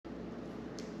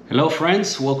Hello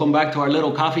friends, welcome back to our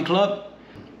little coffee club.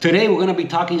 Today we're going to be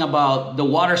talking about the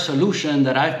water solution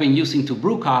that I've been using to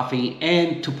brew coffee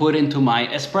and to put into my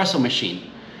espresso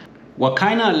machine. What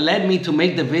kind of led me to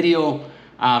make the video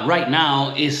right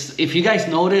now is, if you guys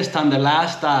noticed on the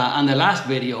last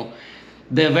video,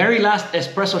 the very last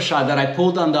espresso shot that I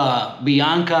pulled on the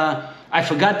Bianca, I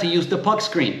forgot to use the puck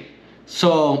screen.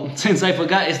 So since I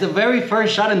forgot, it's the very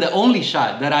first shot and the only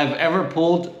shot that I've ever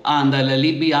pulled on the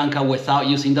Lelit Bianca without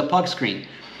using the puck screen.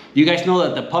 You guys know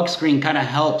that the puck screen kind of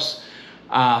helps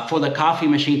for the coffee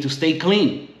machine to stay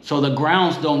clean. So the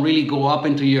grounds don't really go up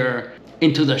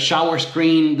into the shower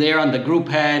screen there on the group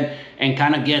head and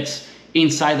kind of gets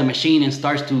inside the machine and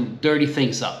starts to dirty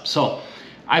things up. So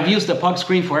I've used the puck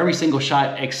screen for every single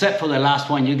shot except for the last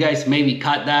one. You guys maybe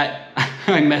caught that.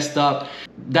 I messed up.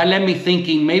 That led me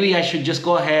thinking maybe I should just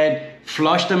go ahead,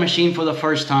 flush the machine for the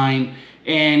first time,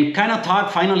 and kind of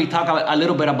finally talk a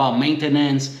little bit about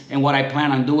maintenance and what I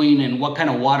plan on doing and what kind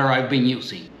of water I've been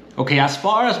using. Okay, as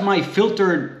far as my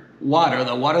filtered water,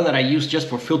 the water that I use just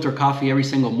for filter coffee every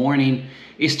single morning,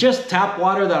 it's just tap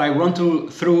water that I run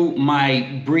through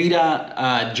my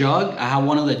Brita jug. I have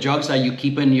one of the jugs that you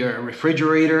keep in your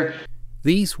refrigerator.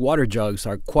 These water jugs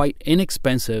are quite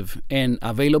inexpensive and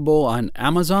available on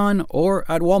Amazon or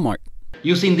at Walmart.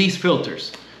 Using these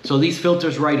filters. So these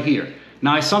filters right here.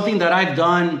 Now it's something that I've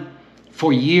done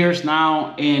for years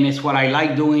now, and it's what I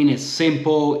like doing. It's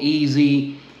simple,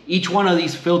 easy. Each one of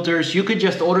these filters, you could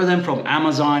just order them from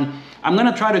Amazon. I'm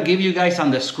gonna try to give you guys on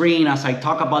the screen as I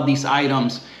talk about these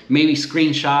items, maybe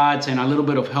screenshots and a little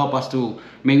bit of help as to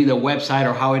maybe the website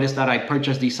or how it is that I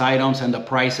purchased these items and the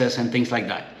prices and things like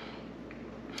that.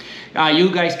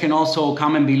 You guys can also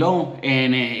comment below,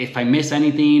 and if I miss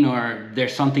anything or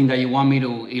there's something that you want me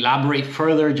to elaborate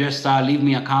further, just leave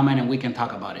me a comment and we can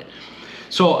talk about it.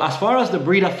 So as far as the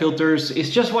Brita filters, it's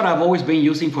just what I've always been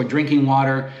using for drinking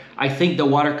water. I think the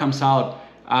water comes out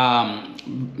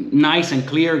nice and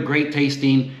clear, great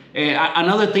tasting.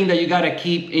 Another thing that you got to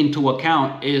keep into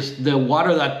account is the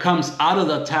water that comes out of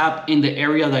the tap in the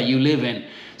area that you live in.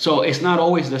 So it's not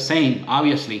always the same,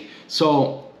 obviously.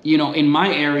 So you know, in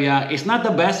my area, it's not the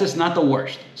best, it's not the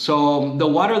worst. So the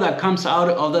water that comes out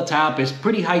of the tap is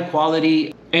pretty high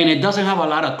quality, and it doesn't have a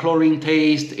lot of chlorine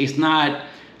taste. It's not,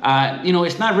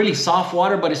 it's not really soft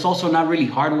water, but it's also not really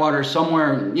hard water.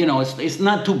 Somewhere, it's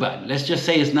not too bad. Let's just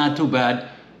say it's not too bad.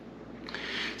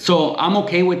 So I'm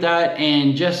okay with that,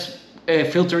 and just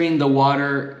filtering the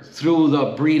water through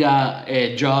the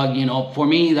Brita jug, for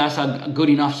me, that's a good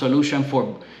enough solution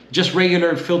for just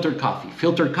regular filtered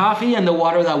coffee and the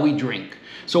water that we drink.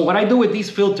 So what I do with these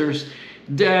filters,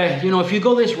 if you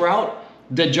go this route,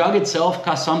 the jug itself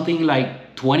costs something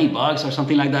like 20 bucks or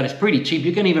something like that. It's pretty cheap.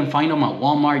 You can even find them at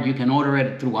Walmart. You can order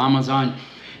it through Amazon.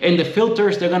 And the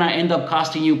filters, they're gonna end up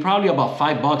costing you probably about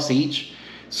 5 bucks each.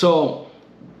 So,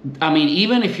 I mean,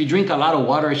 even if you drink a lot of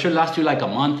water, it should last you like a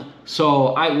month.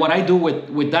 So what I do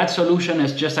with that solution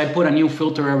is just I put a new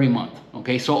filter every month,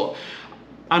 okay? So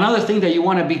another thing that you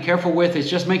want to be careful with is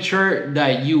just make sure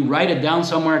that you write it down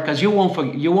somewhere, because you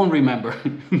won't remember.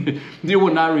 You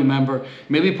will not remember.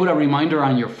 Maybe put a reminder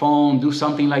on your phone, do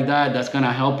something like that. That's going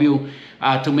to help you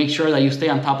to make sure that you stay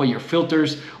on top of your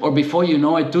filters, or before you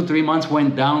know it, 2-3 months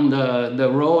went down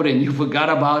the road and you forgot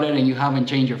about it and you haven't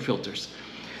changed your filters.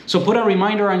 So put a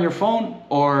reminder on your phone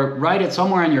or write it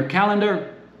somewhere on your calendar,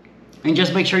 and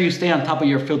just make sure you stay on top of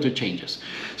your filter changes.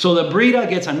 So the Brita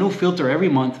gets a new filter every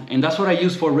month, and that's what I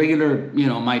use for regular,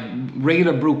 my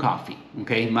regular brew coffee,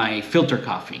 okay, my filter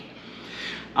coffee.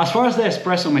 As far as the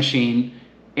espresso machine,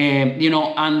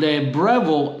 on the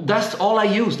Breville, that's all I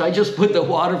used. I just put the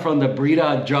water from the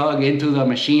Brita jug into the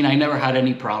machine. I never had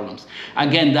any problems.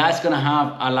 Again, that's gonna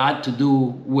have a lot to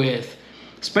do with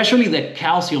especially the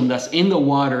calcium that's in the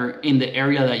water in the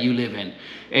area that you live in.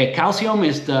 Calcium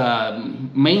is the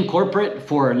main culprit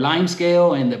for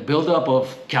limescale and the buildup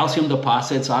of calcium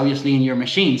deposits, obviously, in your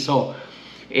machine. So,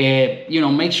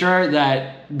 make sure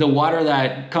that the water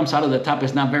that comes out of the tap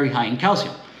is not very high in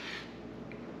calcium.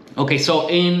 Okay, so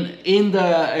in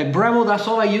the Breville, that's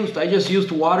all I used. I just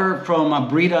used water from a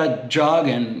Brita jug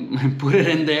and put it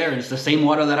in there. It's the same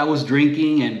water that I was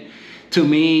drinking, and to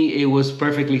me, it was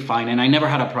perfectly fine, and I never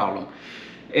had a problem.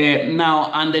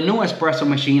 Now, on the new espresso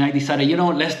machine, I decided,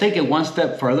 let's take it one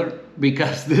step further,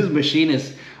 because this machine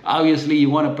is, obviously, you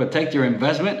want to protect your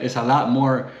investment. It's a lot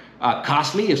more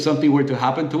costly if something were to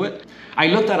happen to it. I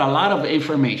looked at a lot of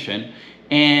information,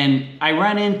 and I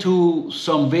ran into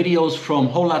some videos from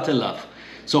Whole Latte Love.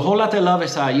 So Whole Latte Love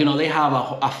is, they have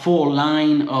a full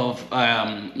line of,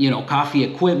 coffee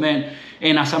equipment.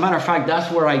 And as a matter of fact,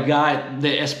 that's where I got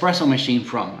the espresso machine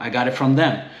from. I got it from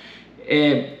them.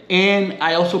 And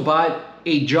I also bought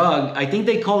a jug. I think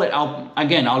they call it,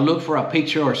 I'll look for a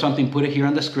picture or something, put it here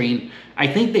on the screen. I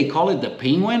think they call it the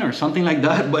Penguin or something like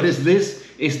that, but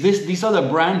these are the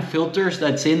brand filters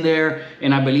that's in there,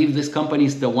 and I believe this company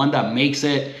is the one that makes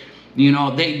it. You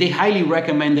know, they highly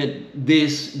recommended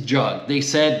this jug. They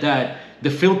said that the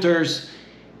filters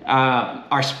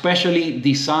are specially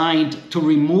designed to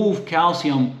remove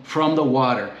calcium from the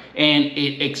water, and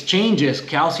it exchanges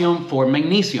calcium for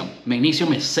magnesium.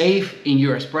 Magnesium is safe in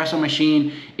your espresso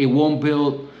machine. It won't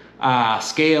build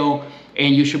scale,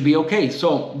 and you should be okay.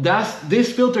 So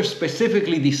this filter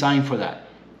specifically designed for that.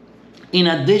 In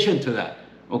addition to that,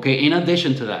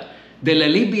 the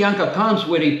Lelit Bianca comes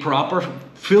with a proper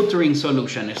filtering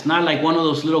solution. It's not like one of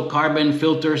those little carbon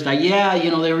filters that,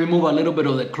 they remove a little bit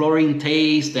of the chlorine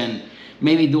taste and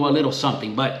maybe do a little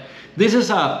something. But this is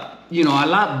a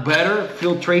lot better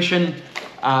filtration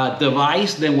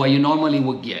device than what you normally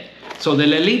would get. So the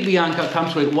Lelit Bianca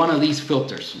comes with one of these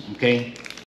filters, okay?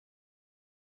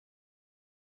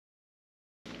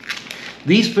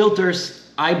 These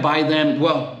filters, I buy them,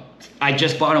 I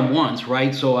just bought them once,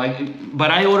 right? But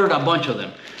I ordered a bunch of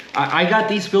them. I got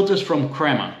these filters from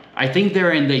Crema. I think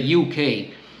they're in the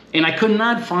UK. And I could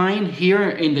not find here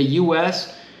in the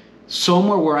US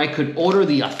somewhere where I could order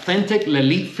the authentic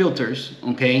Lelit filters,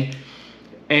 okay,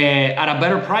 at a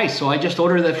better price. So I just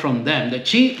ordered it from them.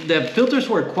 The filters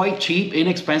were quite cheap,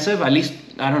 inexpensive. At least,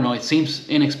 I don't know, it seems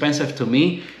inexpensive to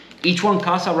me. Each one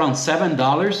costs around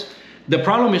 $7. The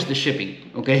problem is the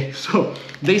shipping, okay? So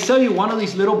they sell you one of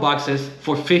these little boxes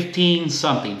for 15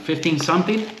 something.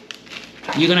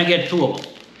 You're gonna get 2 of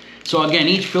them. So again,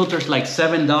 each filter is like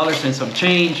 $7 and some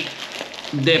change.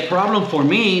 The problem for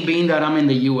me, being that I'm in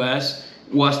the US,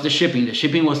 was the shipping. The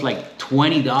shipping was like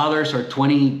 $20 or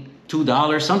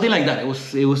 $22, something like that.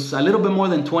 It was a little bit more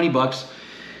than 20 bucks.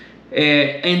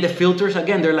 And the filters,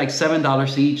 again, they're like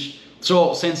 $7 each.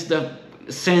 So since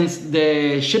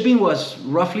the shipping was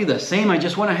roughly the same, I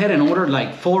just went ahead and ordered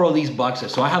like 4 of these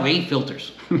boxes. So I have 8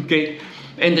 filters, okay?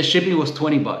 And the shipping was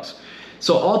 20 bucks.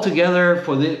 So altogether,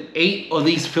 for the 8 of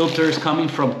these filters coming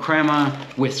from Crema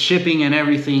with shipping and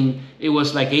everything, it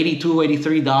was like $82,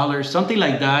 $83, something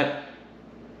like that.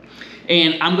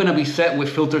 And I'm gonna be set with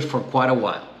filters for quite a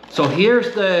while. So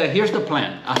here's the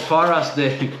plan as far as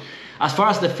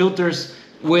the filters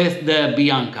with the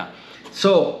Bianca.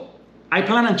 So I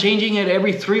plan on changing it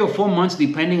every 3 or 4 months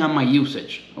depending on my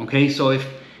usage, okay? So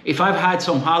if I've had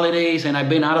some holidays and I've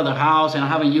been out of the house and I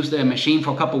haven't used the machine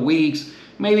for a couple weeks,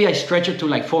 maybe I stretch it to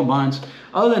like 4 months.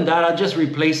 Other than that, I'll just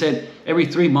replace it every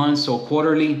 3 months, so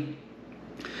quarterly.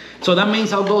 So that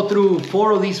means I'll go through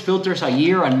 4 of these filters a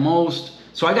year at most.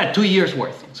 So I got 2 years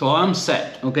worth, so I'm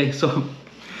set, okay?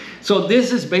 So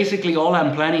this is basically all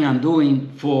I'm planning on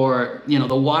doing for,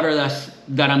 the water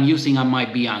that I'm using on my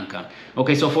Bianca.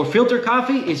 Okay, so for filter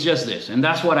coffee, it's just this, and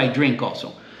that's what I drink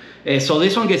also. So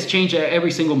this one gets changed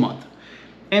every single month.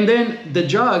 And then the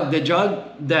jug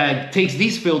that takes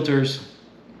these filters,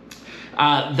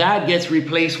 that gets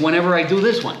replaced whenever I do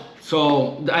this one.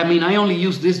 So, I mean, I only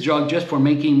use this jug just for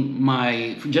my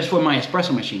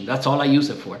espresso machine. That's all I use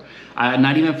it for.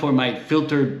 Not even for my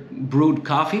filtered brewed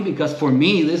coffee, because for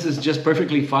me, this is just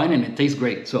perfectly fine and it tastes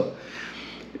great.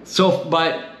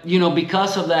 But,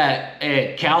 because of that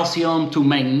calcium to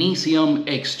magnesium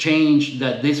exchange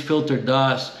that this filter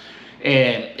does,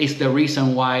 is the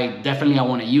reason why definitely I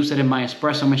want to use it in my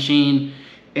espresso machine.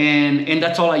 And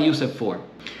that's all I use it for.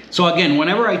 So again,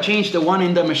 whenever I change the one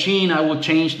in the machine, I will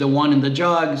change the one in the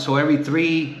jug. So every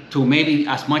 3 to maybe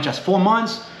as much as 4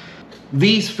 months,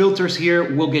 these filters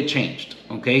here will get changed.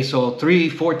 Okay, so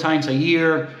 3-4 times a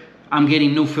year, I'm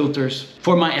getting new filters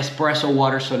for my espresso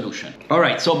water solution. All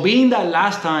right, so being that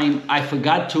last time I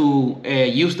forgot to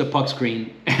use the puck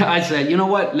screen, I said, you know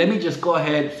what, let me just go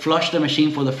ahead, flush the machine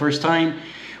for the first time.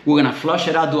 We're gonna flush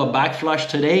it out, do a back flush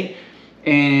today,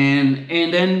 and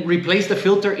then replace the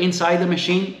filter inside the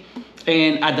machine.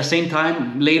 And at the same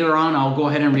time, later on, I'll go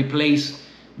ahead and replace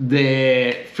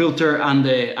the filter on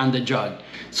the jug.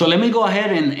 So let me go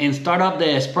ahead and start up the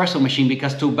espresso machine,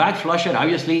 because to back flush it,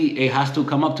 obviously it has to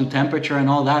come up to temperature and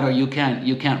all that, or you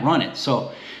can't run it.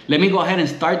 So let me go ahead and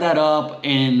start that up,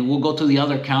 and we'll go to the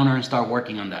other counter and start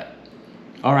working on that.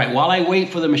 All right, while I wait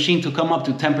for the machine to come up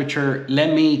to temperature,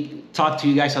 let me talk to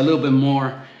you guys a little bit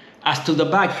more as to the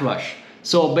back flush.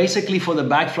 So basically for the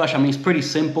back flush, I mean, it's pretty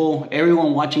simple.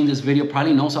 Everyone watching this video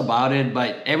probably knows about it,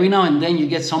 but every now and then you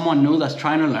get someone new that's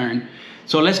trying to learn.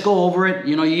 So let's go over it.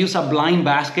 You use a blind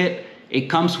basket. It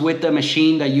comes with the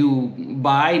machine that you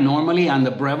buy normally. On the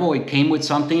Brevo, it came with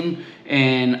something,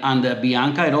 and on the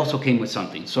Bianca, it also came with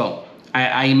something. So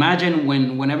I imagine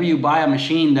whenever you buy a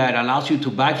machine that allows you to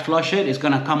backflush it, it's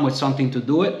gonna come with something to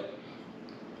do it.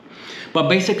 But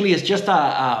basically it's just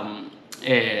a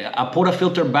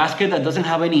portafilter basket that doesn't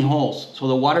have any holes. So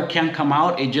the water can't come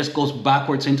out, it just goes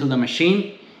backwards into the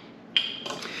machine.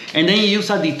 And then you use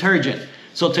a detergent.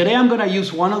 So today I'm gonna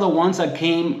use one of the ones that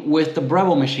came with the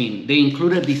Breville machine. They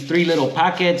included these 3 little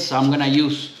packets. I'm gonna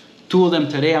use 2 of them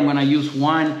today. I'm gonna use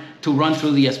one to run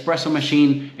through the espresso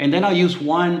machine, and then I'll use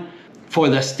one for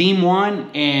the steam one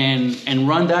and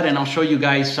run that, and I'll show you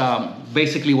guys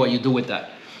basically what you do with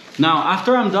that. Now,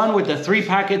 after I'm done with the 3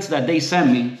 packets that they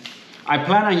sent me, I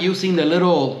plan on using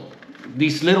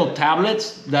these little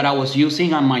tablets that I was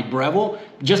using on my Breville,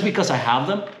 just because I have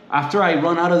them. After I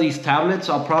run out of these tablets,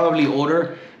 I'll probably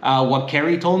order what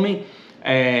Carrie told me.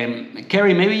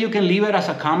 Carrie, maybe you can leave it as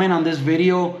a comment on this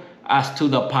video as to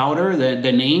the powder,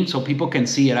 the name, so people can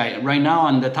see it. Right now,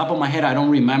 on the top of my head, I don't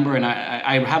remember, and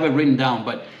I have it written down,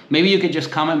 but maybe you could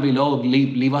just comment below,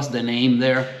 leave us the name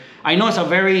there. I know it's a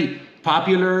very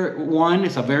popular one,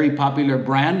 it's a very popular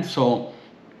brand, so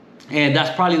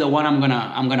that's probably the one I'm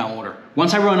gonna order.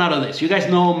 Once I run out of this, you guys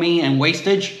know me and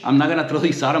wastage, I'm not gonna throw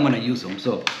these out, I'm gonna use them.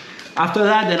 So after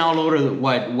that, then I'll order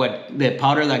what the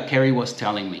powder that Carrie was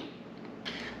telling me.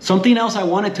 Something else I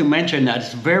wanted to mention that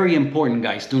is very important,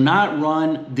 guys. Do not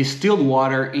run distilled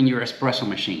water in your espresso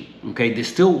machine, okay?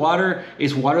 Distilled water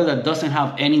is water that doesn't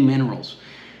have any minerals.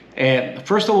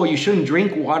 First of all, you shouldn't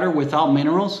drink water without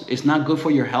minerals. It's not good for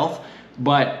your health,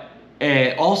 but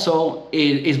also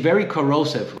it is very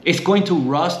corrosive. It's going to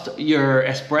rust your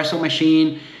espresso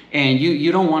machine, and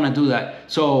you don't want to do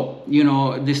that. So, you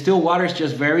know, distilled water is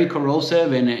just very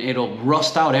corrosive, and it'll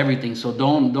rust out everything. So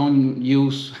don't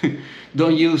use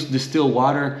don't use distilled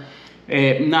water.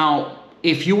 Now,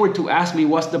 if you were to ask me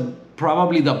what's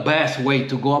probably the best way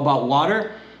to go about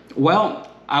water, well,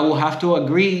 I will have to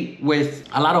agree with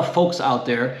a lot of folks out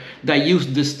there that use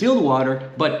distilled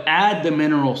water, but add the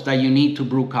minerals that you need to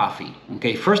brew coffee.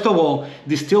 Okay, first of all,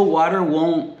 distilled water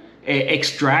won't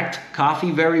extract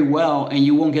coffee very well, and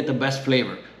you won't get the best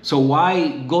flavor. So why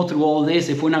go through all this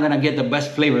if we're not gonna get the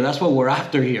best flavor? That's what we're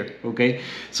after here, okay?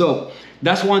 So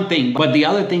that's one thing. But the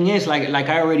other thing is, like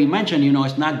I already mentioned, you know,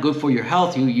 it's not good for your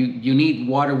health. You need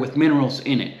water with minerals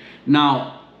in it.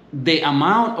 Now, the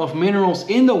amount of minerals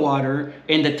in the water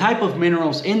and the type of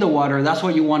minerals in the water, that's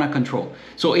what you want to control.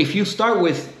 So if you start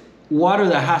with water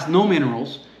that has no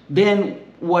minerals, then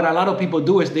what a lot of people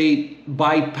do is they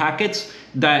buy packets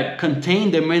that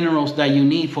contain the minerals that you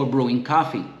need for brewing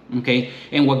coffee, okay?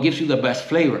 And what gives you the best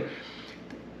flavor.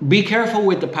 Be careful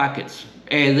with the packets.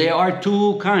 There are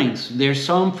 2 kinds. There's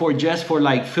some just for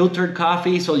like filtered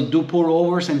coffee, so you do pour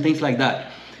overs and things like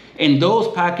that. And those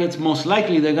packets, most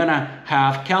likely they're gonna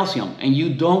have calcium, and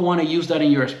you don't want to use that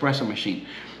in your espresso machine.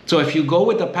 So if you go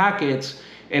with the packets,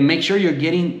 and make sure you're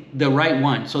getting the right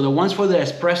one. So the ones for the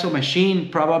espresso machine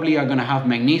probably are gonna have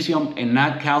magnesium and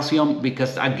not calcium,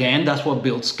 because again, that's what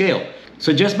builds scale.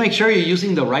 So just make sure you're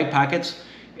using the right packets.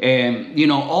 And you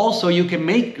know, also you can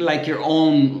make like your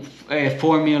own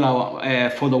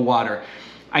formula for the water.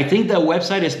 I think the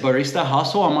website is Barista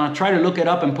Hustle. I'm gonna try to look it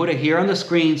up and put it here on the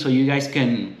screen so you guys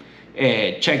can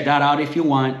check that out if you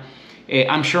want.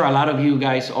 I'm sure a lot of you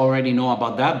guys already know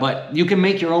about that, but you can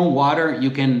make your own water.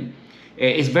 You can.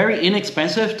 It's very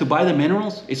inexpensive to buy the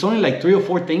minerals. It's only like 3 or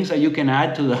 4 things that you can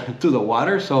add to the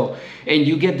water. So, and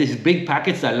you get these big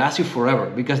packets that last you forever,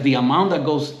 because the amount that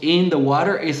goes in the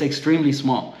water is extremely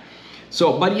small.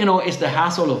 So, but you know, it's the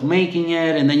hassle of making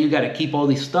it, and then you got to keep all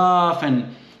this stuff,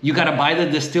 and you got to buy the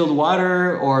distilled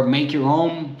water or make your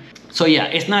own. So yeah,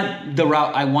 it's not the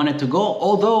route I wanted to go,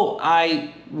 although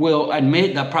I will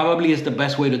admit that probably is the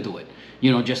best way to do it.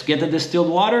 You know, just get the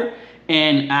distilled water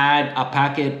and add a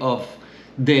packet of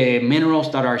the minerals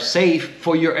that are safe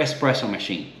for your espresso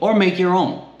machine, or make your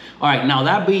own. All right, now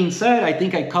that being said, I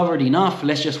think I covered enough.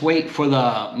 Let's just wait for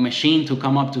the machine to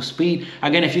come up to speed.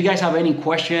 Again, if you guys have any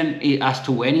question as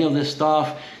to any of this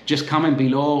stuff, just comment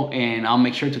below and I'll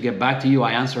make sure to get back to you.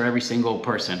 I answer every single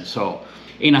person. So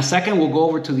in a second, we'll go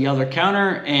over to the other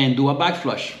counter and do a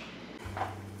backflush.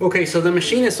 Okay, so the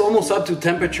machine is almost up to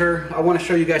temperature. I want to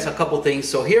show you guys a couple things.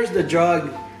 So here's the jug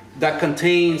that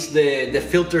contains the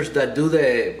filters that do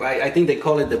I think they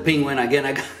call it the penguin. Again,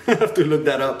 I have to look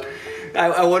that up.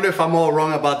 I wonder if I'm all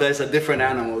wrong about that. It's a different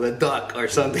animal, the duck or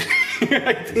something.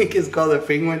 I think it's called a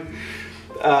penguin.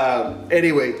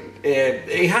 Anyway,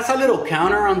 it has a little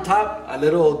counter on top, a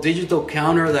little digital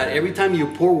counter that every time you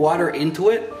pour water into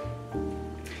it,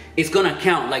 it's gonna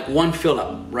count like 1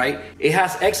 fill-up, right? It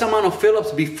has X amount of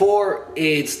fill-ups before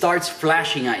it starts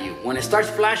flashing at you. When it starts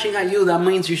flashing at you, that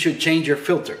means you should change your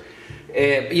filter.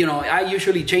 You know, I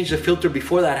usually change the filter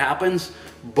before that happens,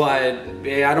 but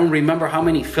I don't remember how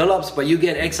many fill-ups, but you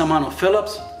get X amount of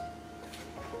fill-ups.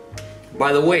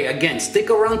 By the way, again, stick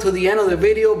around to the end of the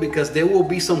video because there will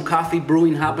be some coffee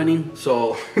brewing happening.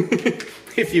 So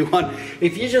if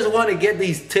you just want to get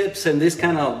these tips and this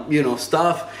kind of, you know,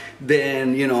 stuff,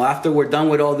 then, you know, after we're done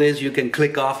with all this, you can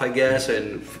click off, I guess.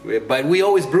 But we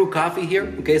always brew coffee here.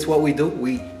 Okay, it's what we do.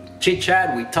 We chit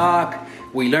chat, we talk,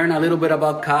 we learn a little bit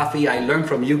about coffee. I learn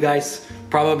from you guys,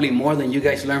 probably more than you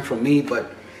guys learn from me. But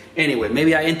anyway,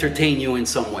 maybe I entertain you in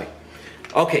some way.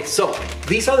 Okay, so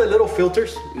these are the little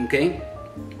filters, okay?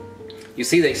 You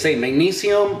see they say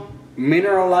magnesium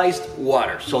mineralized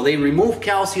water. So they remove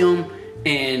calcium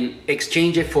and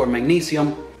exchange it for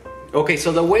magnesium. Okay,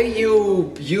 so the way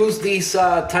you use these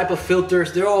type of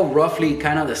filters, they're all roughly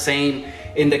kind of the same.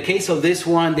 In the case of this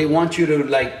one, they want you to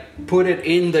like put it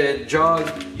in the jug.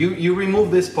 You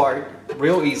remove this part,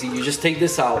 real easy. You just take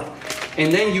this out.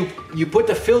 And then you put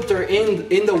the filter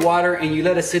in the water and you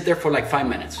let it sit there for like 5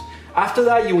 minutes. After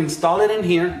that, you install it in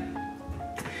here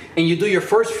and you do your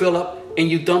first fill up and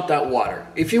you dump that water.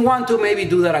 If you want to, maybe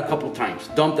do that a couple times.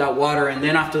 Dump that water and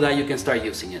then after that you can start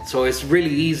using it. So it's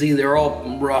really easy. They're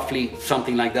all roughly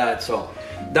something like that. So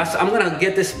I'm gonna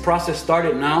get this process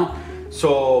started now.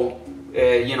 So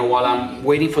you know, while I'm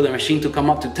waiting for the machine to come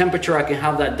up to temperature, I can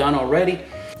have that done already.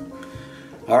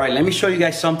 All right, let me show you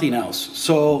guys something else.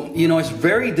 So, you know, it's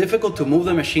very difficult to move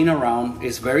the machine around.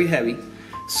 It's very heavy.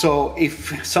 So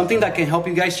if something that can help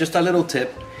you guys, just a little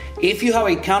tip. If you have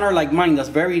a counter like mine that's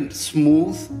very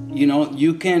smooth, you know,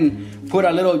 you can put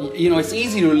a little, you know, it's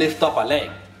easy to lift up a leg.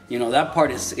 You know, that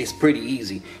part is pretty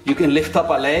easy. You can lift up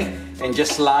a leg and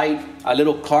just slide a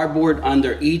little cardboard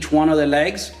under each one of the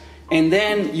legs, and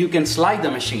then you can slide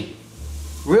the machine.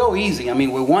 Real easy. I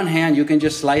mean, with one hand, you can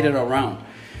just slide it around.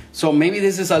 So maybe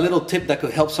this is a little tip that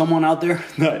could help someone out there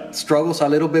that struggles a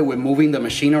little bit with moving the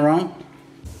machine around.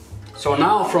 So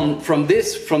now from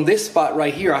this spot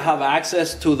right here, I have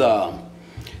access to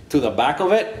the back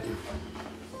of it.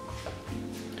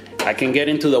 I can get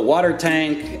into the water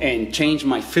tank and change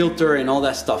my filter and all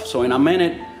that stuff. So in a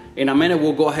minute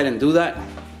we'll go ahead and do that.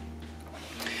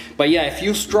 But yeah, if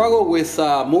you struggle with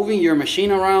moving your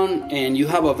machine around and you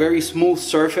have a very smooth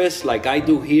surface like I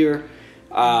do here,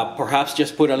 perhaps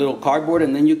just put a little cardboard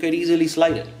and then you could easily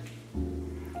slide it.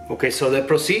 Okay, so the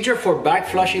procedure for back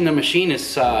flushing the machine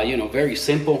is, you know, very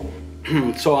simple.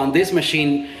 So on this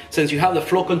machine, since you have the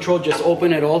flow control, just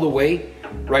open it all the way.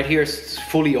 Right here it's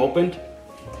fully opened.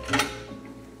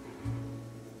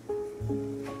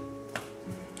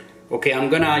 Okay, I'm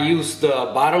gonna use the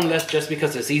bottomless just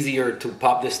because it's easier to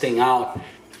pop this thing out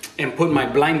and put my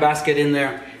blind basket in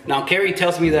there. Now Carrie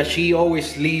tells me that she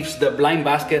always leaves the blind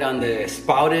basket on the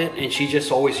spouted and she just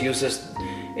always uses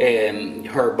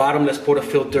her bottomless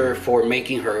portafilter for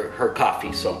making her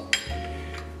coffee. So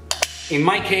in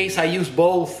my case, I use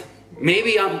both.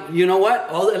 Maybe you know what?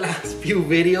 All the last few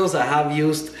videos I have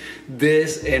used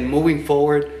this, and moving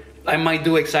forward, I might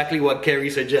do exactly what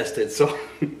Carrie suggested. So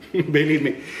believe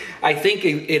me, I think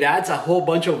it adds a whole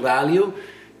bunch of value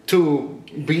to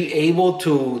be able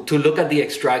to look at the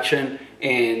extraction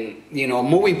and, you know,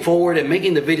 moving forward and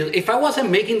making the videos. If I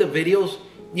wasn't making the videos,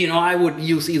 you know, I would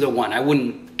use either one. I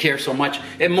wouldn't care so much.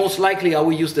 And most likely I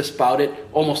would use the spouted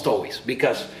almost always,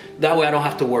 because that way I don't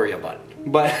have to worry about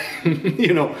it. But,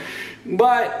 you know,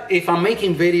 but if I'm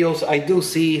making videos, I do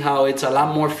see how it's a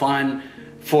lot more fun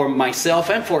for myself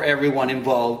and for everyone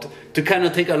involved to kind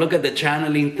of take a look at the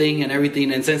channeling thing and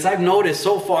everything. And since I've noticed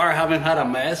so far I haven't had a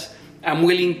mess, I'm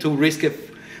willing to risk it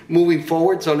moving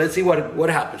forward. So let's see what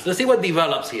happens. Let's see what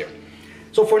develops here.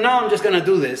 So for now, I'm just gonna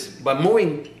do this, but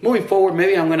moving forward,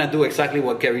 maybe I'm gonna do exactly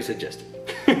what Carrie suggested.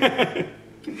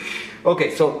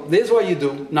 Okay, so this is what you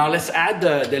do. Now let's add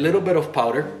the little bit of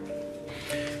powder.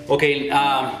 Okay,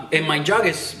 and my jug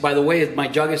is, by the way, my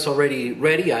jug is already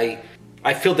ready.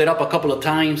 I filled it up a couple of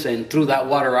times and threw that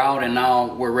water out, and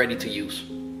now we're ready to use.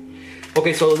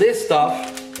 Okay, so this stuff,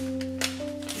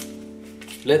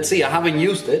 let's see, I haven't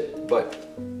used it, but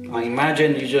I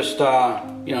imagine you just,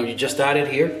 you know, you just add it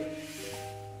here.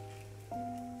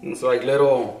 It's like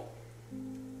little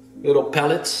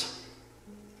pellets.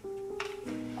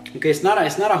 Okay, it's not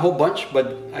a whole bunch,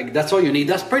 but that's all you need.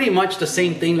 That's pretty much the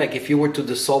same thing like if you were to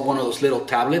dissolve one of those little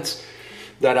tablets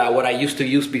that what I used to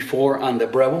use before on the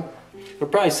Breville.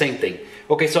 But probably same thing.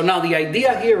 Okay, so now the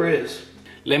idea here is,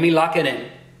 let me lock it in.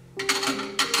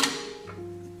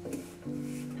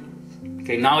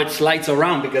 Okay, now it slides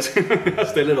around because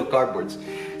that's the little cardboards.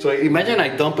 So imagine I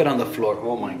dump it on the floor.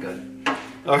 Oh my God.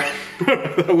 All right,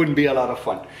 that wouldn't be a lot of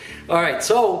fun. All right,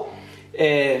 so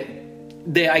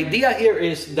the idea here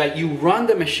is that you run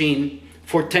the machine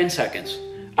for 10 seconds.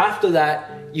 After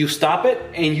that, you stop it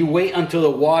and you wait until the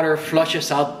water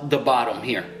flushes out the bottom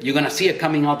here. You're gonna see it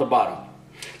coming out the bottom.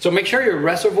 So make sure your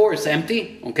reservoir is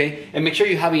empty, okay? And make sure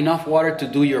you have enough water to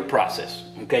do your process,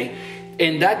 okay?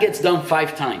 And that gets done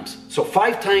 5 times. So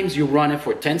 5 times you run it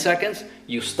for 10 seconds,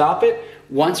 you stop it.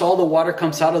 Once all the water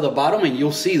comes out of the bottom, and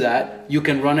you'll see that, you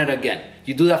can run it again.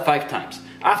 You do that 5 times.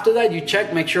 After that, you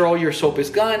check, make sure all your soap is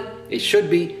gone. It should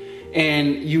be.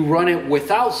 And you run it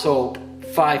without soap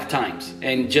 5 times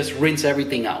and just rinse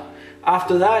everything out.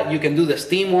 After that, you can do the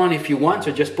steam one if you want.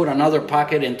 So just put another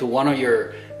pocket into one of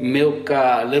your milk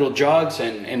little jugs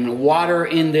and water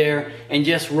in there, and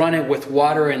just run it with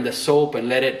water and the soap and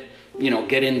let it,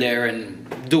 get in there and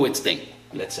do its thing,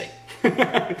 let's say.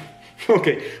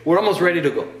 Okay, we're almost ready to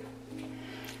go.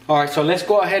 All right, so let's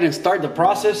go ahead and start the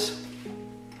process.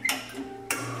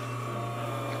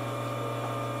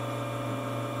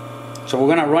 So we're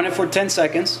gonna run it for 10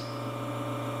 seconds.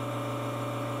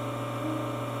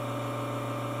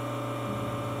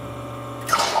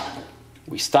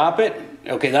 We stop it.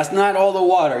 Okay, that's not all the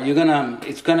water.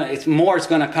 More is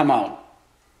gonna come out.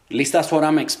 At least that's what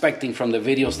I'm expecting from the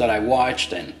videos that I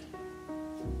watched. And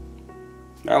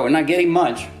we're not getting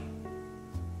much.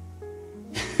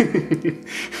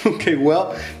 Okay,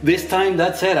 well, this time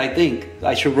that's it. I think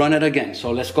I should run it again.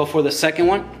 So let's go for the second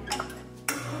one.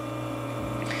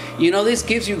 This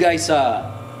gives you guys,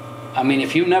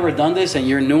 if you've never done this and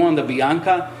you're new on the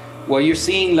Bianca, well, you're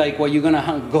seeing like what you're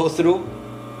gonna go through.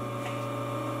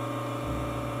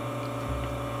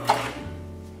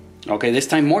 Okay, this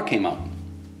time more came out.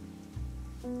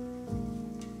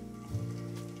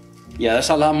 Yeah, there's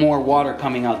a lot more water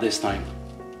coming out this time.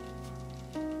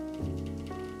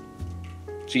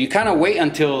 So you kind of wait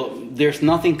until there's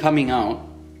nothing coming out.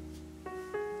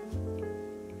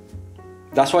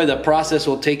 That's why the process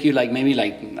will take you maybe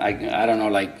I don't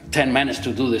know, 10 minutes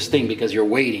to do this thing, because you're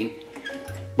waiting.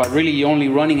 But really you're only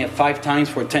running it 5 times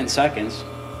for 10 seconds.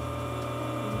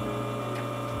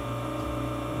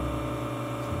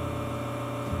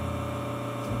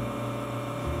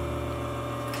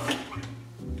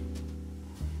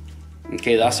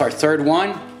 Okay, that's our third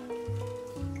one.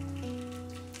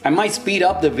 I might speed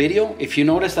up the video. If you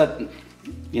notice that,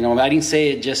 I didn't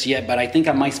say it just yet, but I think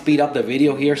I might speed up the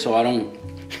video here so I don't,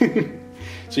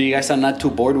 so you guys are not too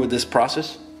bored with this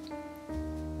process.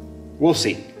 We'll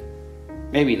see.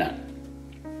 Maybe not.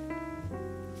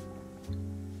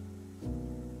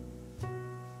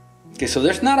 Okay, so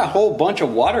there's not a whole bunch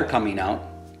of water coming out.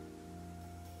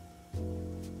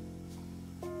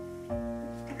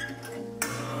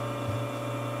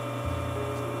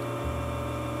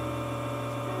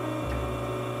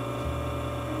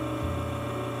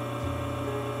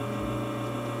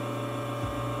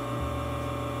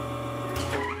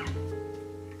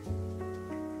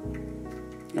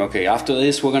 Okay, after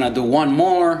this we're gonna do one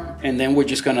more, and then we're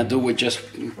just gonna do with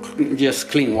just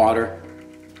clean water.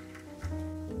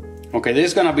 Okay, this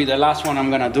is gonna be the last one I'm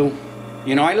gonna do.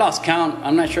 I lost count.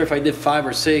 I'm not sure if I did 5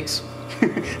 or 6.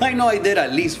 I know I did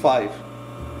at least 5.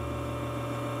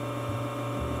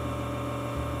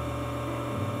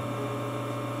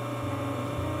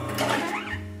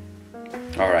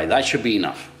 All right, that should be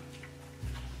enough.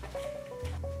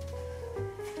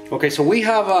 Okay, so we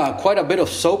have quite a bit of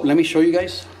soap. Let me show you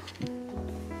guys.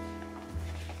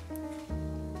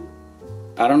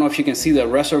 I don't know if you can see the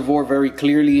reservoir very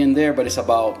clearly in there, but it's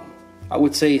about, I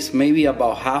would say it's maybe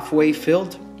about halfway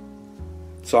filled.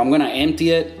 So I'm gonna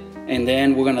empty it, and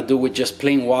then we're gonna do with just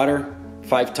plain water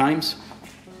 5 times.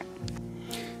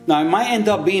 Now it might end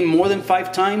up being more than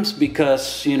 5 times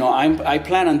because I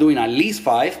plan on doing at least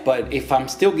 5, but if I'm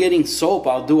still getting soap,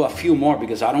 I'll do a few more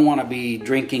because I don't want to be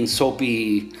drinking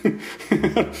soapy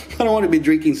I don't want to be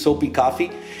drinking soapy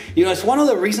coffee. It's one of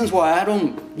the reasons why I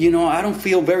don't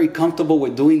feel very comfortable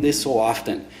with doing this so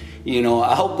often.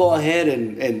 I'll go ahead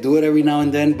and do it every now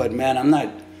and then, but man, I'm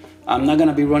not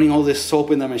gonna be running all this soap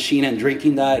in the machine and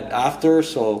drinking that after.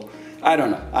 So I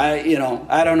don't know.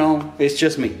 I don't know. It's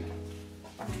just me.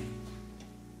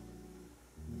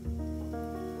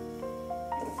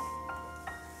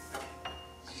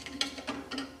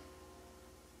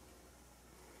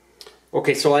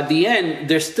 Okay, so at the end,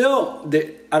 there's still,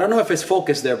 I don't know if it's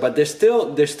focused there, but there's still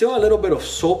a little bit of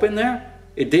soap in there.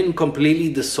 It didn't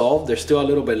completely dissolve. There's still a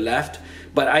little bit left,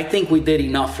 but I think we did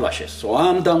enough flushes. So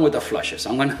I'm done with the flushes.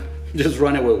 I'm gonna just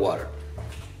run it with water.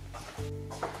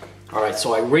 All right,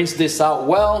 so I rinsed this out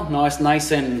well. Now it's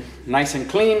nice and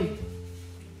clean.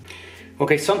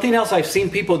 Okay, something else I've seen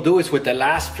people do is with the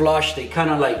last flush, they kind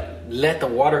of let the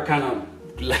water kind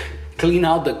clean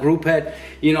out the group head.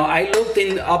 You know, I looked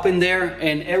up in there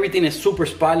and everything is super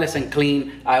spotless and clean.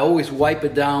 I always wipe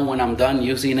it down when I'm done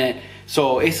using it.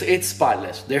 So it's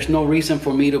spotless. There's no reason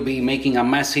for me to be making a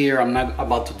mess here. I'm not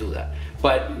about to do that.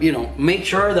 But, you know, make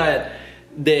sure that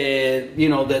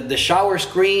the shower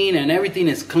screen and everything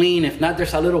is clean. If not,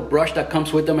 there's a little brush that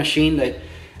comes with the machine that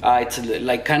it's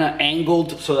like kind of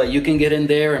angled so that you can get in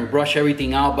there and brush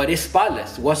everything out, but it's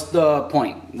spotless. What's the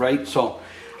point, right? So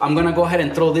I'm gonna go ahead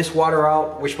and throw this water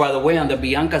out, which by the way on the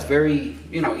Bianca is very,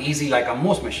 you know, easy like on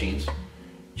most machines.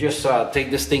 Just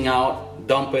take this thing out,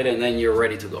 dump it, and then you're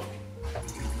ready to go.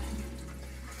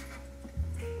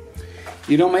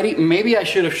 You know, maybe I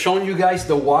should have shown you guys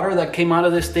the water that came out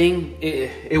of this thing.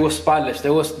 It was spotless.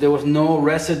 There was no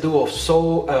residue of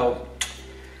soap.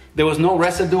 There was no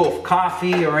residue of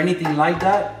coffee or anything like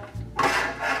that.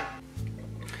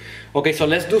 Okay, so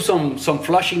let's do some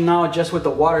flushing now just with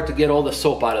the water to get all the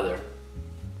soap out of there.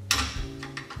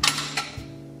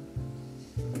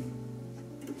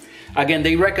 Again,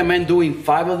 they recommend doing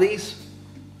 5 of these.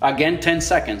 Again, 10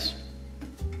 seconds.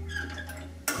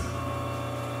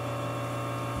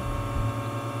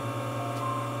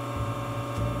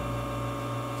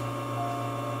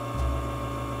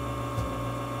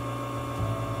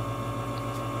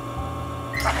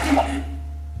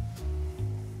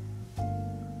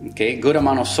 Okay, good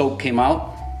amount of soap came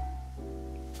out.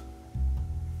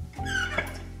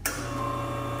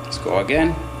 Let's go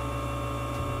again.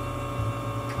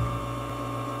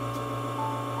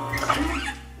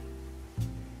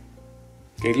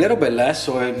 Okay, a little bit less,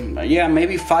 so yeah,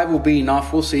 maybe 5 will be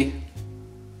enough, we'll see.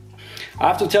 I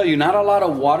have to tell you, not a lot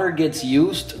of water gets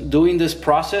used doing this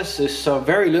process. It's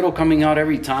very little coming out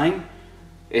every time.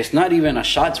 It's not even a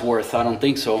shot's worth, I don't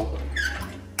think so.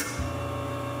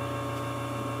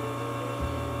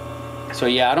 So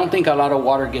yeah, I don't think a lot of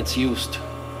water gets used.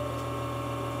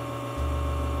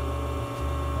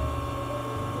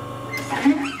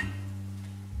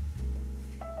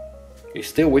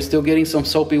 We're still getting some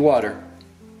soapy water.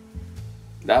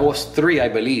 That was 3, I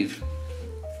believe.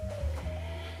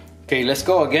 Okay, let's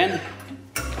go again.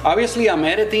 Obviously, I'm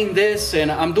editing this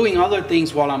and I'm doing other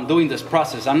things while I'm doing this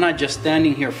process. I'm not just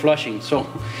standing here flushing, so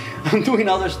I'm doing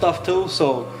other stuff too.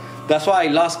 So that's why I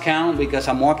lost count, because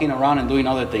I'm walking around and doing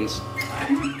other things.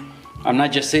 I'm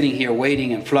not just sitting here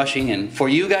waiting and flushing. And for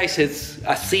you guys, it's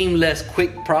a seamless,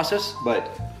 quick process, but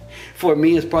for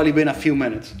me, it's probably been a few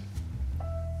minutes.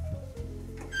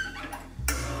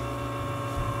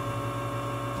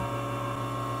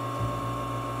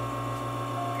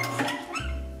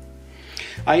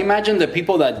 I imagine the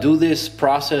people that do this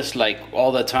process like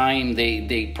all the time,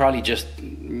 they probably just,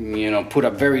 you know, put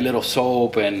up very little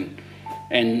soap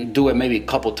and do it maybe a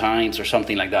couple times or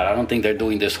something like that. I don't think they're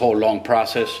doing this whole long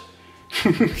process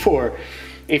for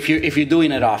if you're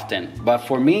doing it often. But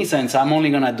for me, since I'm only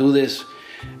gonna do this,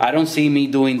 I don't see me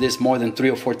doing this more than 3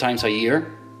 or 4 times a year.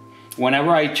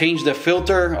 Whenever I change the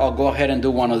filter, I'll go ahead and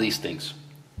do one of these things.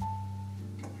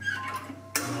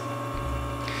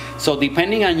 So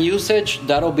depending on usage,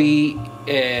 that'll be,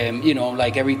 you know,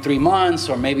 like every 3 months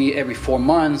or maybe every 4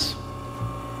 months.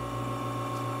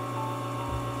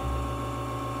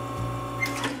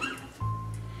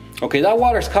 Okay, that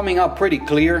water's coming out pretty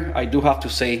clear, I do have to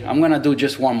say. I'm gonna do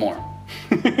just one more.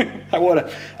 I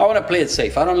wanna play it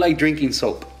safe. I don't like drinking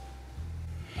soap.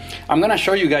 I'm gonna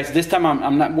show you guys. This time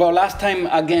I'm not, well, last time,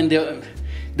 again,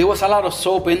 there was a lot of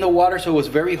soap in the water, so it was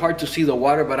very hard to see the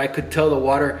water, but I could tell the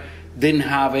water didn't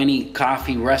have any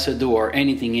coffee residue or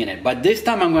anything in it. But this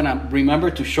time I'm gonna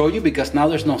remember to show you, because now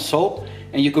there's no soap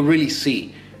and you can really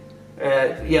see.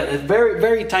 Yeah, there's very,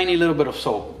 very tiny little bit of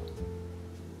soap.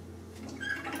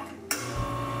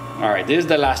 All right, this is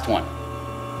the last one.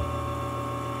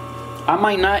 I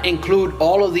might not include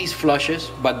all of these flushes,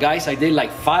 but guys, I did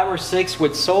like 5 or 6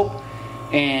 with soap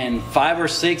and 5 or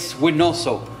 6 with no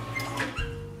soap.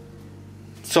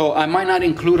 So I might not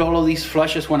include all of these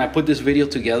flushes when I put this video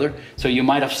together. So you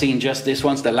might have seen just this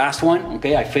one's the last one.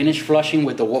 Okay, I finished flushing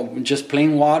with just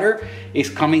plain water. It's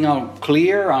coming out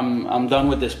clear. I'm done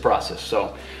with this process.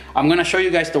 So I'm gonna show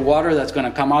you guys the water that's gonna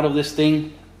come out of this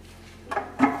thing.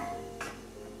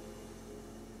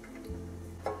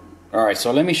 All right,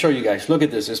 so let me show you guys. Look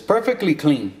at this. It's perfectly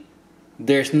clean.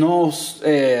 There's no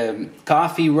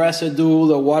coffee residue.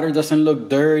 The water doesn't look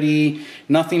dirty.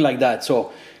 Nothing like that.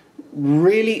 So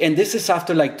really, and this is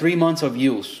after like 3 months of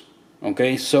use.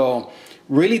 Okay, so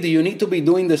really, do you need to be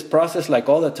doing this process like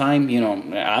all the time? You know,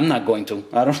 I'm not going to.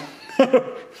 I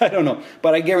don't know,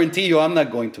 but I guarantee you I'm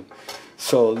not going to.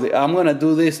 So I'm gonna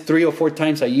do this 3 or 4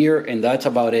 times a year, and that's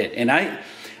about it. And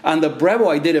on the Brevo,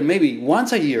 I did it maybe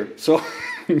once a year. So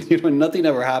you know, nothing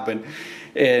ever happened.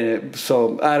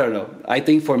 So I don't know. I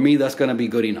think for me that's gonna be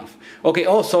good enough. Okay.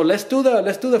 Oh, so let's do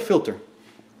the filter.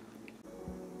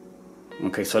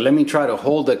 Okay, so let me try to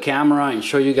hold the camera and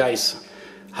show you guys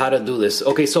how to do this.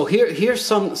 Okay, so here's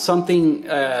something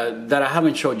that I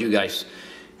haven't showed you guys.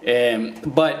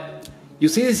 But you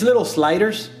see these little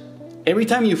sliders? Every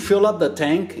time you fill up the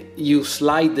tank, you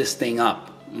slide this thing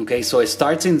up. Okay, so it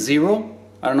starts in 0.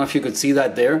 I don't know if you could see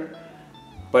that there.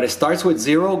 But it starts with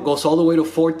 0, goes all the way to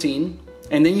 14.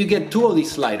 And then you get 2 of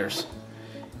these sliders.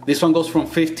 This one goes from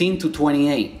 15 to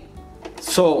 28.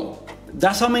 So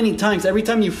that's how many times, every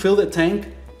time you fill the tank,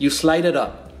 you slide it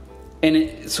up. And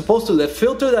it's supposed to, the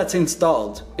filter that's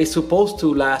installed is supposed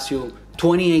to last you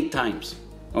 28 times.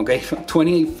 Okay,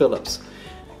 28 fill-ups.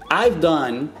 I've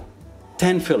done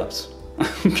 10 fill-ups.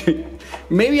 Okay.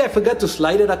 Maybe I forgot to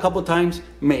slide it a couple times,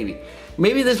 maybe.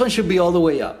 Maybe this one should be all the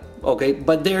way up, okay?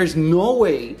 But there's no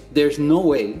way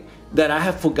that I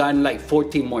have forgotten like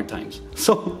 14 more times.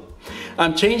 So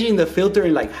I'm changing the filter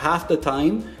in like half the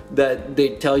time that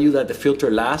they tell you that the filter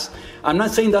lasts. I'm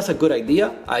not saying that's a good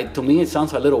idea. To me, it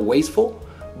sounds a little wasteful.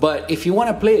 But if you want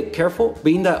to play it careful,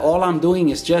 being that all I'm doing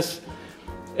is just,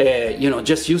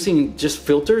 just using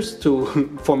filters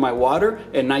for my water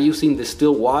and not using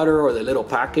distilled water or the little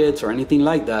packets or anything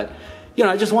like that.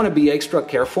 I just want to be extra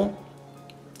careful.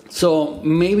 So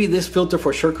maybe this filter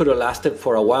for sure could have lasted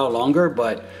for a while longer,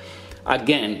 but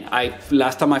again,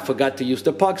 last time I forgot to use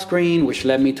the puck screen, which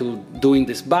led me to doing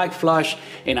this Backflush,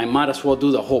 and I might as well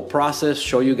do the whole process,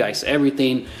 show you guys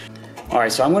everything. All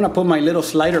right, so I'm gonna put my little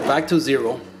slider back to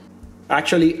 0.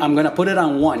 Actually, I'm gonna put it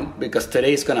on 1 because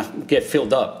today it's gonna get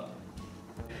filled up.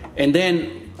 And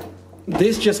then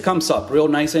this just comes up real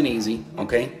nice and easy,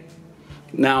 okay?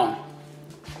 Now,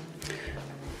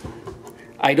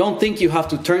 I don't think you have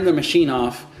to turn the machine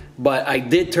off, but I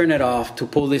did turn it off to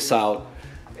pull this out.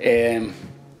 And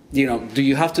do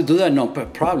you have to do that? No,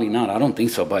 probably not. I don't think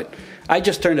so, but I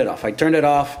just turned it off. I turned it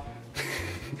off,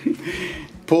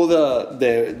 pull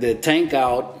the tank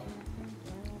out,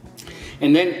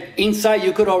 and then inside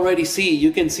you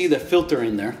can see the filter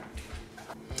in there.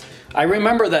 I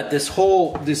remember that this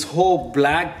whole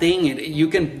black thing, you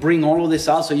can bring all of this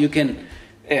out so you can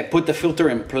put the filter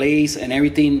in place and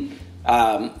everything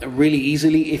really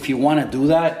easily if you want to do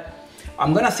that.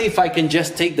 I'm gonna see if I can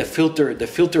just take the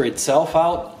filter itself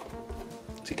out.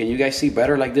 So can you guys see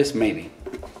better like this? Maybe.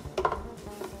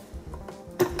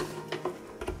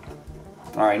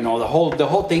 All right, no, the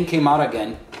whole thing came out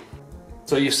again.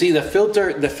 So you see the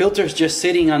filter's just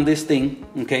sitting on this thing,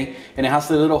 okay? And it has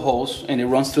the little hose and it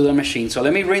runs through the machine. So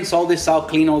let me rinse all this out,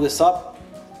 clean all this up.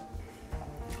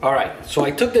 All right, so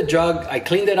I took the jug, I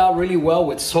cleaned it out really well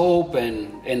with soap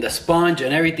and the sponge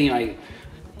and everything.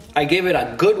 I gave it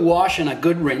a good wash and a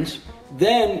good rinse.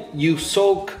 Then you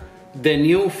soak the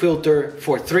new filter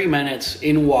for 3 minutes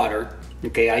in water.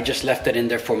 Okay, I just left it in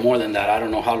there for more than that. I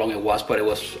don't know how long it was, but it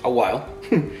was a while.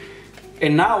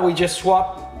 And now we just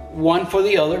swap one for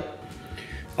the other.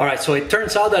 All right, so it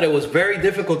turns out that it was very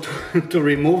difficult to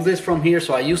remove this from here.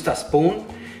 So I used a spoon,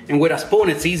 and with a spoon,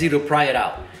 it's easy to pry it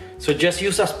out. So just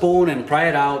use a spoon and pry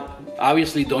it out.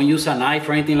 Obviously, don't use a knife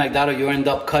or anything like that, or you end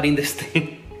up cutting this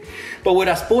thing. But with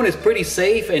a spoon, it's pretty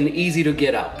safe and easy to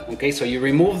get out. Okay, so you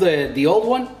remove the old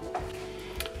one.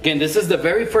 Again, this is the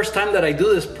very first time that I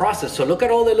do this process. So look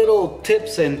at all the little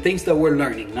tips and things that we're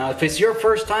learning. Now, if it's your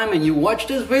first time and you watch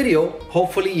this video,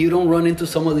 hopefully you don't run into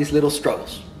some of these little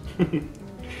struggles.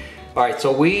 All right,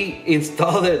 so we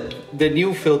installed the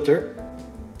new filter.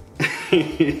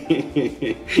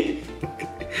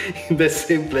 The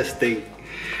simplest thing.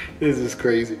 This is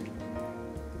crazy.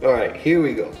 All right, here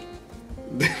we go.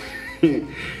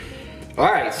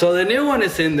 All right, so the new one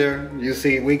is in there. You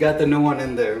see, we got the new one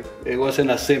in there. It wasn't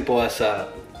as simple as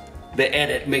the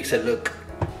edit makes it look.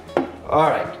 All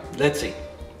right, let's see.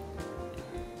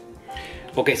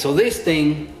 Okay, so this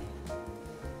thing,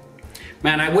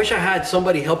 man, I wish I had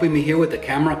somebody helping me here with the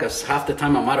camera because half the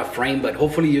time I'm out of frame, but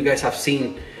hopefully you guys have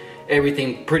seen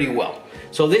everything pretty well.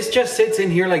 So this just sits in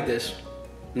here like this,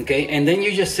 okay? And then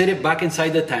you just sit it back inside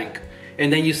the tank.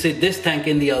 And then you sit this tank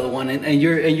in the other one, and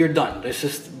you're done. It's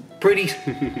just pretty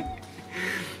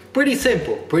pretty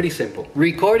simple.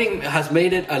 Recording has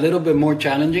made it a little bit more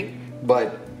challenging,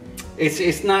 but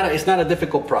it's not a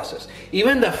difficult process.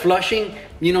 Even the flushing,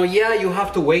 yeah, you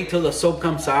have to wait till the soap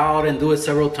comes out and do it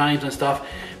several times and stuff.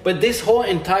 But this whole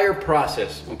entire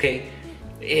process, okay,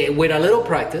 with a little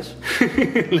practice,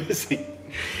 let's see.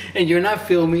 And you're not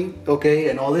filming, okay,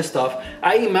 and all this stuff.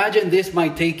 I imagine this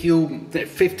might take you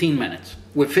 15 minutes.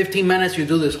 With 15 minutes, you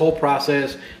do this whole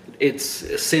process. It's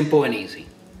simple and easy.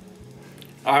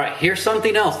 All right, here's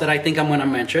something else that I think I'm gonna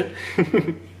mention.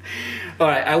 All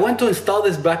right, I went to install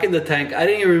this back in the tank. I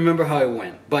didn't even remember how it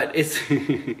went, but it's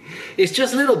it's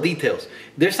just little details.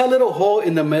 There's a little hole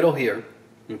in the middle here,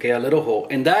 okay, a little hole,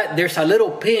 and that there's a little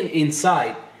pin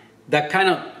inside that kind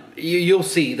of you'll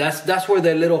see. That's where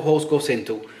the little hose goes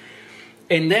into.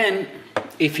 And then,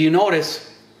 if you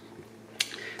notice,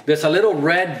 there's a little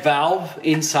red valve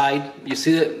inside. You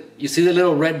see the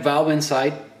little red valve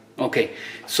inside. Okay,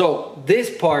 so this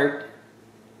part.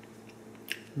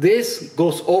 This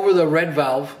goes over the red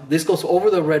valve. This goes over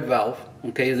the red valve.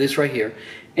 Okay, this right here.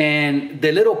 And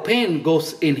the little pin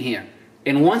goes in here.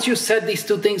 And once you set these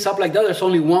two things up like that, there's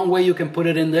only one way you can put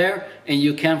it in there and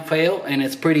you can't fail, and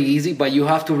it's pretty easy, but you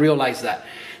have to realize that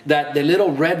the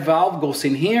little red valve goes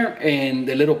in here and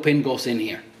the little pin goes in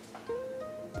here.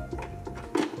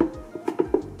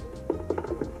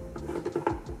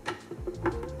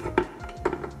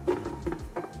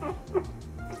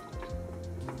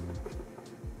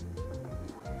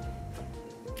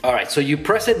 All right, so you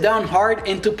press it down hard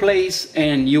into place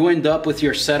and you end up with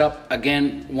your setup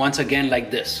once again like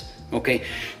this, okay?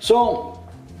 So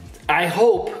I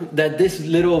hope that this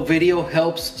little video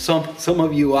helps some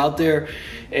of you out there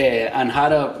on how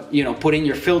to, put in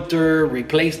your filter,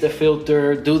 replace the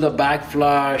filter, do the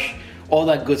backflush, all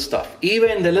that good stuff.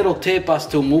 Even the little tip as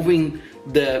to moving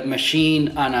the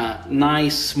machine on a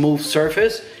nice smooth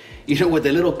surface, with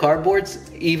the little cardboards,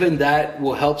 even that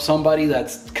will help somebody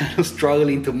that's kind of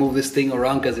struggling to move this thing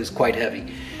around because it's quite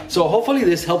heavy. So hopefully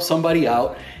this helps somebody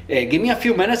out. Give me a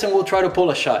few minutes and we'll try to pull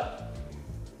a shot.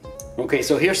 Okay,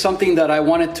 so here's something that I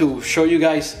wanted to show you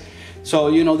guys. So,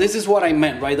 this is what I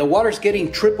meant, right? The water's getting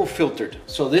triple filtered.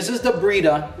 So this is the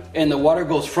Brita, and the water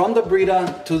goes from the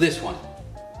Brita to this one.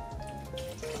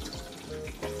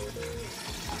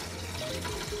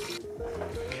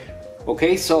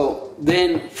 Okay, so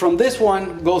then from this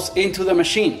one goes into the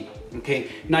machine. Okay,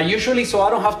 now usually, so I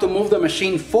don't have to move the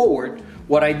machine forward,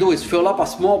 what I do is fill up a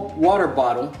small water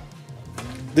bottle.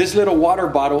 This little water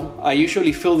bottle, I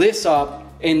usually fill this up,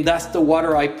 and that's the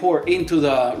water I pour into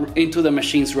the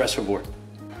machine's reservoir.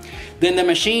 Then the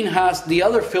machine has the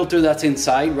other filter that's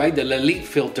inside, right, the Lelit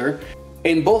filter.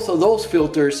 And both of those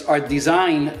filters are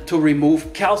designed to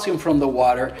remove calcium from the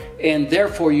water, and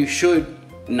therefore you should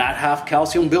not have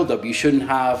calcium buildup. You shouldn't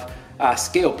have a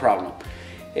scale problem.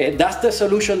 That's the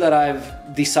solution that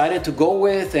I've decided to go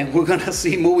with, and we're gonna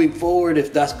see moving forward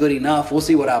if that's good enough. We'll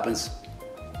see what happens.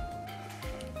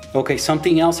 Okay,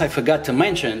 something else I forgot to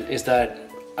mention is that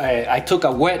I took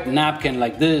a wet napkin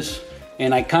like this,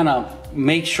 and I kind of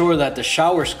make sure that the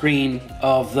shower screen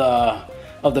of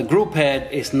the group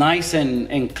head is nice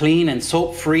and clean and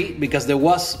soap free, because there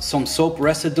was some soap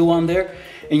residue on there.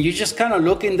 And you just kind of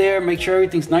look in there, make sure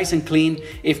everything's nice and clean.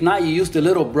 If not, you use the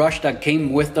little brush that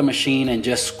came with the machine and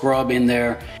just scrub in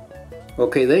there.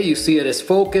 Okay, there you see it is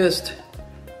focused,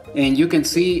 and you can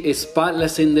see it's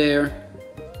spotless in there.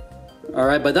 All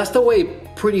right, but that's the way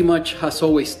it pretty much has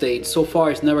always stayed. So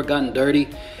far, it's never gotten dirty.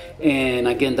 And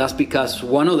again, that's because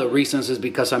one of the reasons is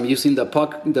because I'm using the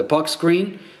puck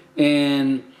screen.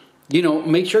 And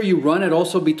make sure you run it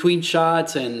also between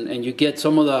shots, and you get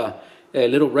some of the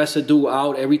little residue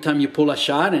out every time you pull a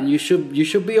shot, and you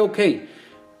should be okay.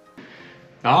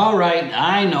 All right,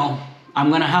 I know I'm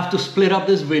gonna have to split up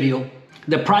this video.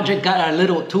 The project got a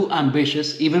little too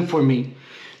ambitious, even for me.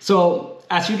 So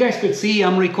as you guys could see,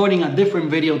 I'm recording a different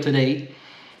video today,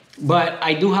 but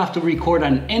I do have to record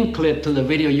an end clip to the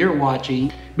video you're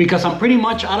watching because I'm pretty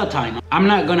much out of time. I'm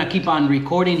not gonna keep on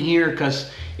recording here because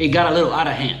it got a little out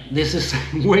of hand. This is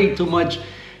way too much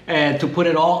to put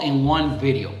it all in one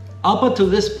video. Up until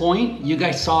this point, you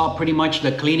guys saw pretty much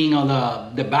the cleaning of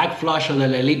the backflush of the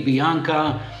Lelit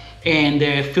Bianca and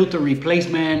the filter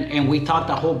replacement, and we talked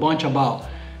a whole bunch about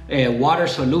water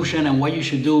solution and what you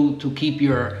should do to keep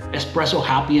your espresso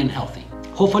happy and healthy.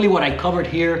 Hopefully what I covered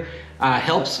here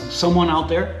helps someone out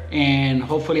there, and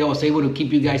hopefully I was able to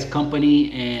keep you guys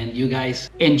company and you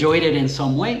guys enjoyed it in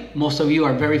some way. Most of you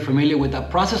are very familiar with that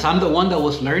process. I'm the one that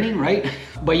was learning, right?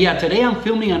 But yeah, today I'm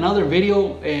filming another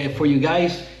video for you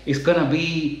guys. It's gonna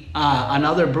be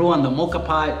another brew on the mocha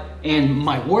pot, and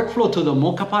my workflow to the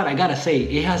mocha pot, I gotta say,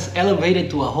 it has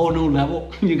elevated to a whole new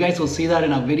level. You guys will see that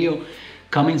in a video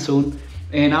coming soon,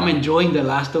 and I'm enjoying the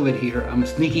last of it here. I'm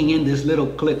sneaking in this little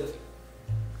clip.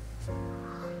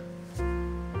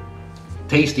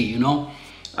 Tasty,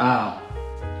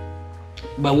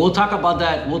 but we'll talk about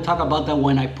that. We'll talk about that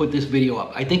when I put this video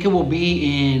up. I think it will be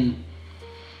in,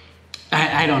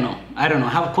 I don't know. I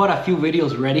have quite a few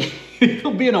videos ready.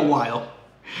 It'll be in a while.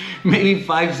 Maybe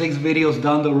 5-6 videos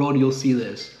down the road, you'll see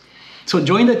this. So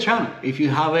join the channel. If you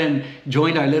haven't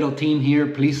joined our little team here,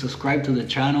 please subscribe to the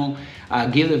channel.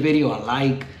 Give the video a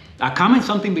like. comment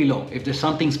something below if there's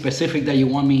something specific that you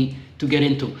want me to get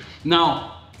into.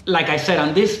 Now, like I said,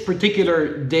 on this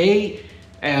particular day,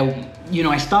 you know,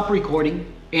 I stopped recording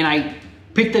and I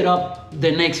picked it up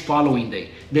the next following day.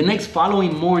 The next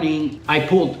following morning, I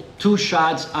pulled 2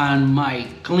 shots on my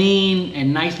clean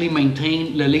and nicely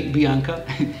maintained Lelit Bianca.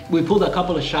 We pulled a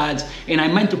couple of shots and I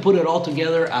meant to put it all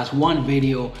together as one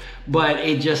video, but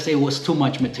it was too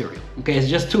much material. Okay, it's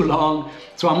just too long.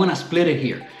 So I'm gonna split it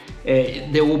here.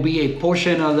 There will be a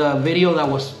portion of the video that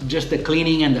was just the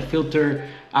cleaning and the filter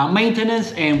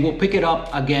maintenance, and we'll pick it up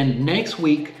again next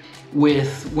week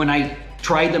with when I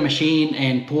try the machine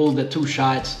and pull the 2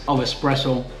 shots of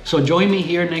espresso. So join me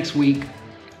here next week.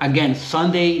 Again,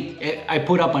 Sunday, I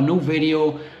put up a new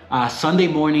video Sunday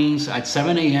mornings at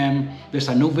 7 a.m. There's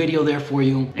a new video there for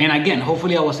you. And again,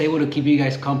 hopefully I was able to keep you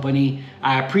guys company.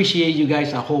 I appreciate you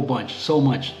guys a whole bunch, so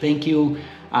much. Thank you.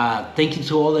 Thank you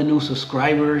to all the new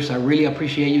subscribers. I really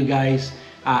appreciate you guys.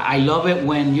 I love it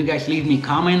when you guys leave me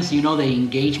comments. You know, the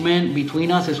engagement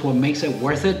between us is what makes it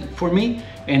worth it for me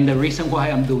and the reason why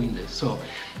I'm doing this. So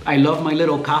I love my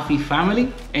little coffee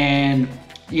family, and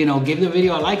you know, give the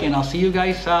video a like, and I'll see you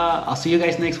guys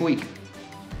next week.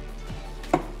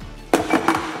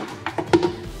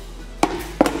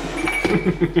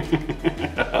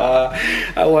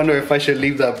 I wonder if I should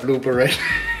leave that blooper right.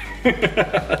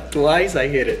 Twice I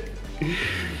hit it.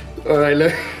 All right,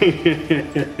 let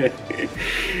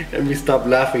me stop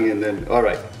laughing and then, all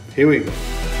right, here we go.